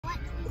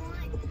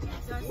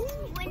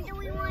When do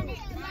we want it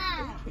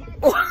now?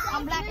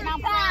 I'm black and I'm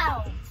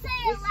proud. Say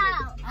it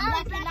loud. I'm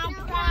black and I'm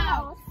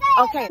proud.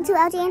 Okay. To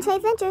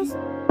Ljandtreyventures.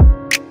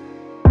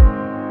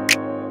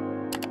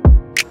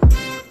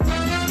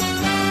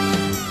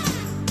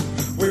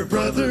 We're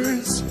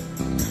brothers,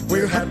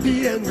 we're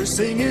happy and we're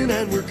singing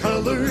and we're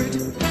colored.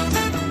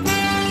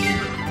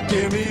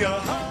 Give me a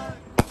hug.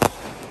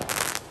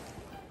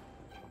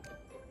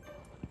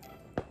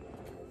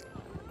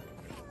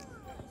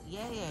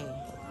 Yay.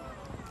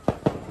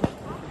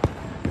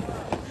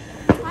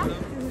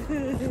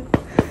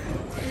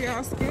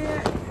 Y'all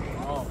scared?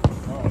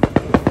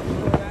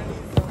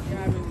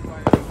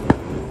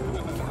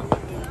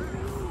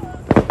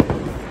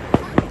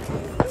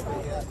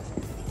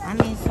 I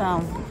need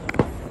some.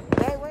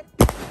 Hey, what?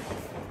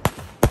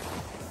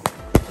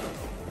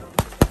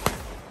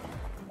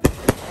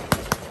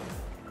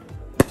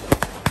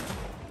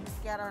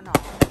 Scared or not?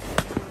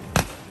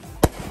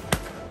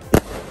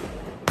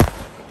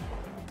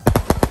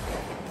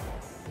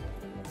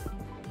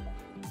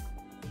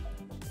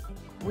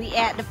 We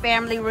at the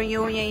family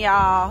reunion,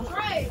 y'all.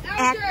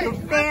 At the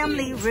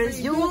family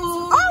reunion.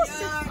 Oh,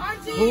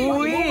 who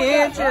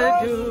we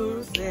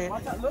introducing?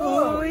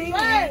 Who we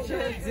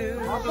introducing?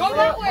 Go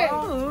that way.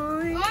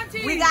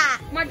 Auntie, We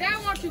got. my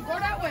dad wants you. Go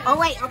that way. Oh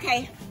wait,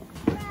 okay.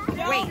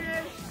 Wait.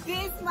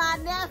 This my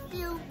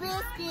nephew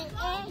Biscuit,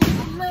 and he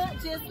look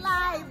just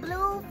like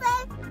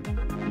Blueface.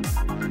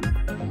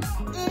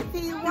 If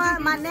he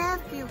weren't my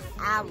nephew,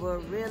 I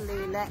would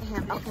really let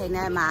him. Okay,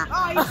 never mind.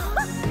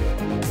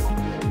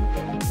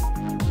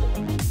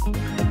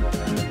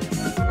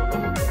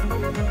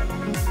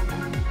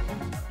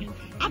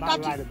 I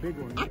thought you. A big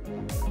one.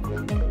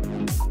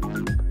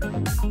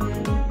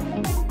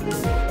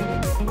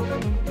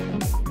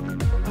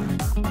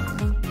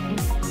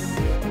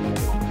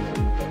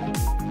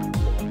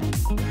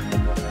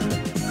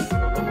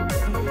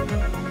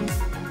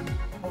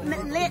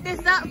 Lit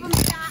this up for me,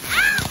 y'all.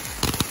 Ah!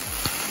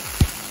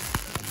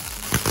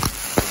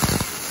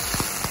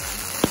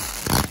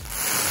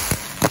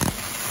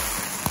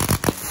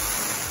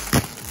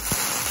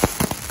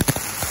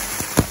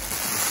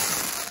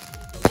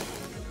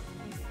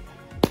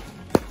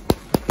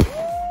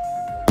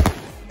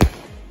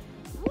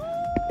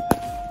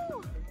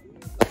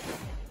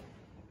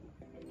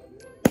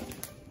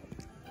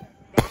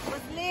 That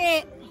was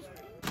lit.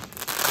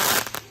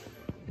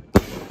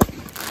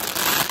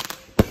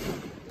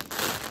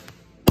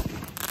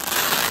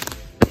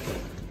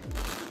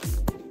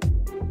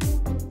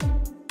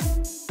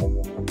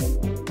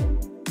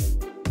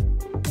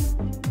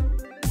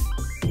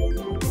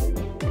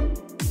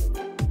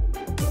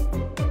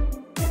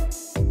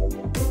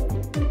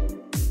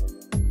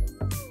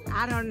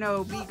 I don't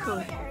know, be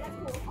cool.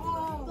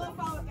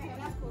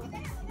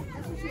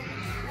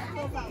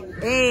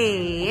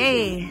 Hey,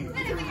 hey.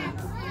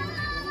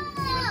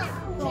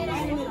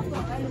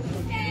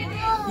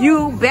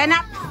 You better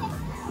not.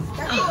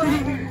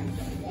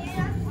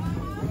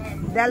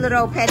 That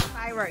little petty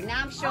firework.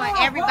 Now I'm showing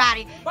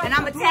everybody, and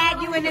I'm gonna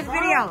tag you in this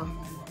video.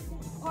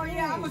 Oh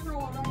yeah, I'm gonna throw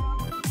it.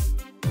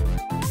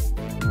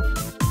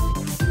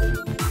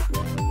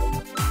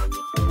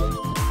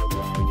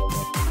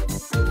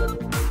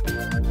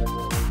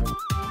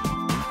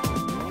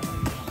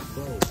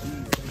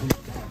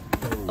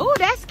 Oh,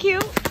 that's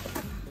cute.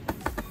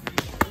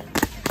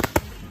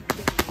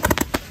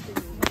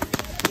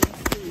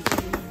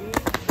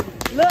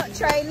 Look,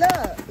 Trey,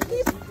 look.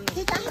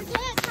 He got his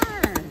head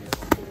turned.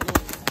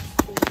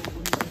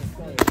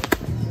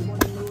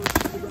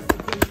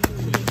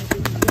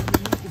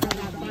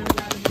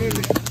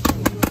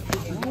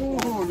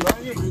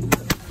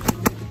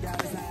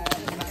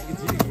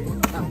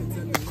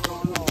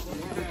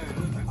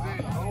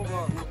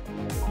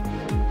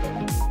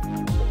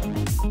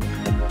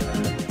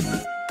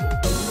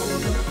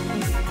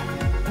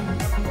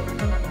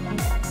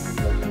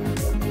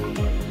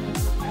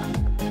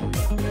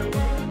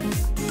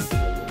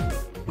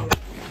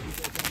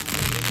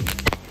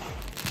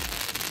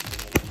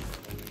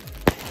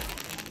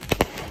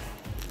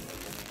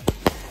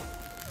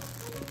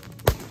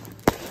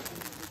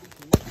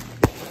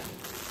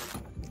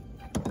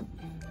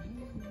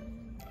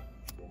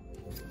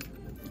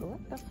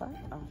 What the fuck?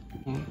 Oh.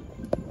 Yeah.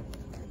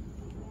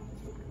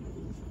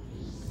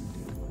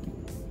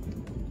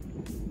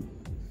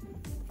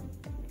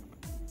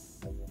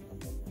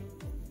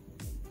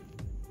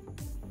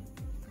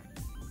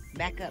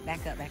 Back up,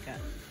 back up, back up.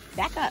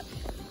 Back up.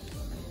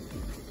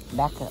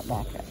 Back up,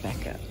 back up,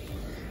 back up.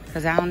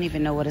 Because I don't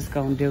even know what it's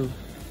going to do.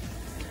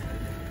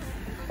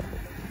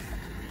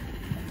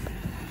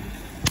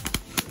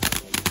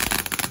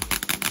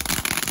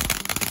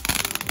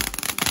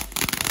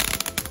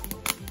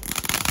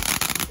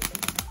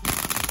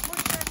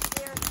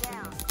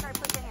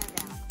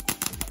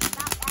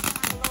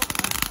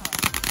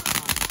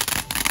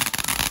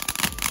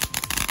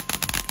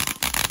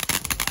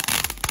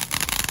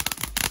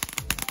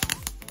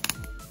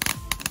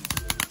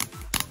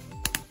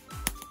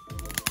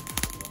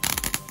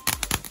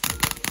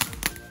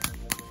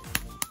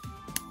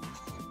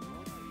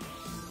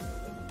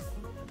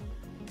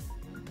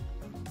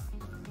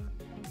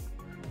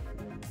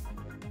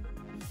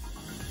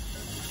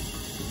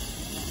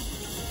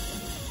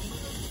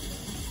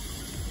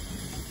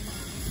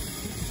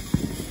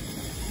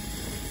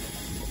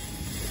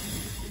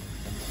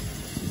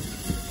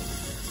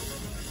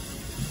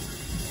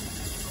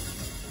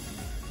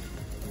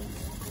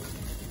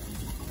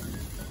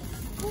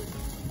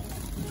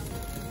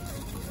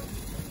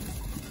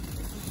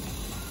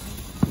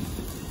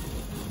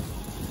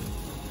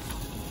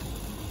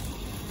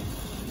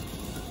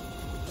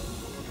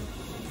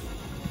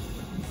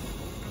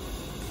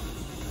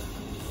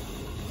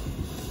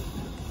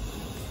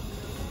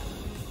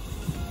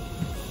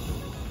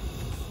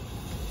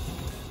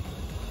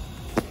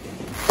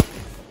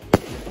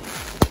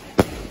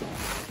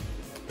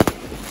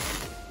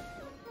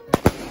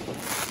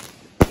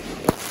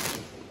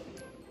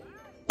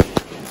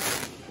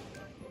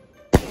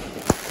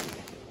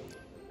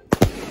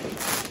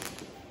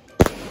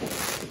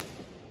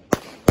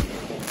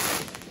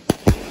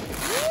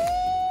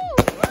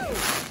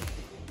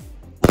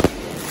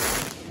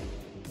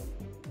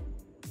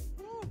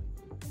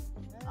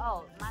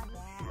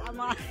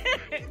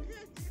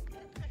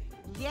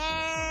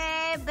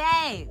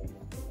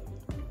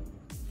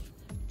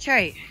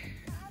 Trey.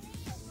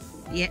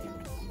 Yeah.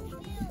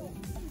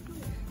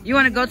 You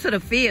want to go to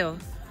the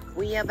field?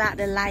 We about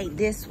to light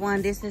this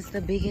one. This is the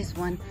biggest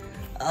one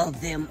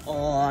of them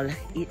all.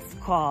 It's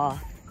called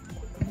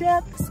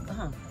Death.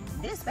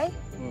 This, babe.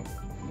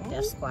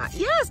 Death Squad.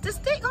 Yes, the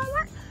stick gonna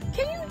work.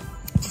 Can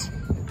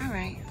you? All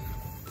right.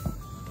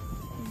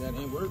 That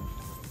ain't work.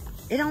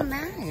 It don't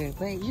matter,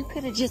 but you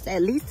could have just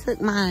at least took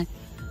my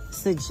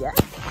suggestion.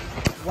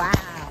 Wow.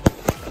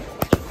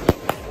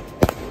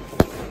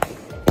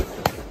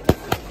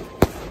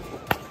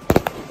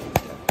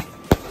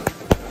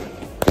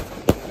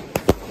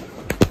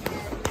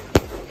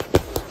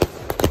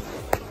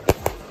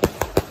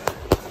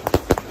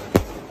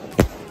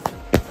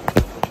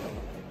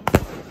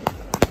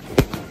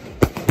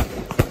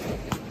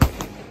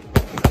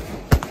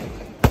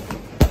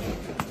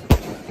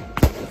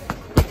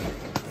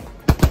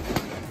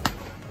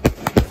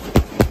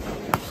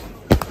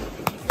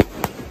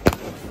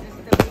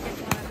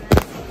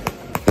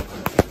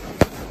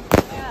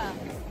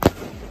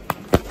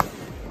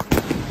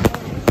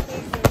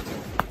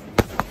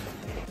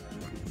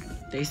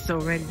 They so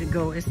ready to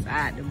go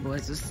inside. The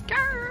boys are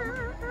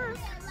scared.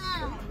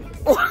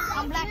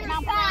 I'm black and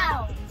I'm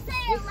proud. Say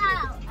it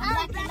loud. I'm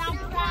black and I'm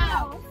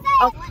proud.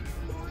 Oh.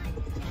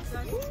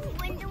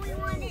 When do we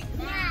want it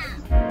now?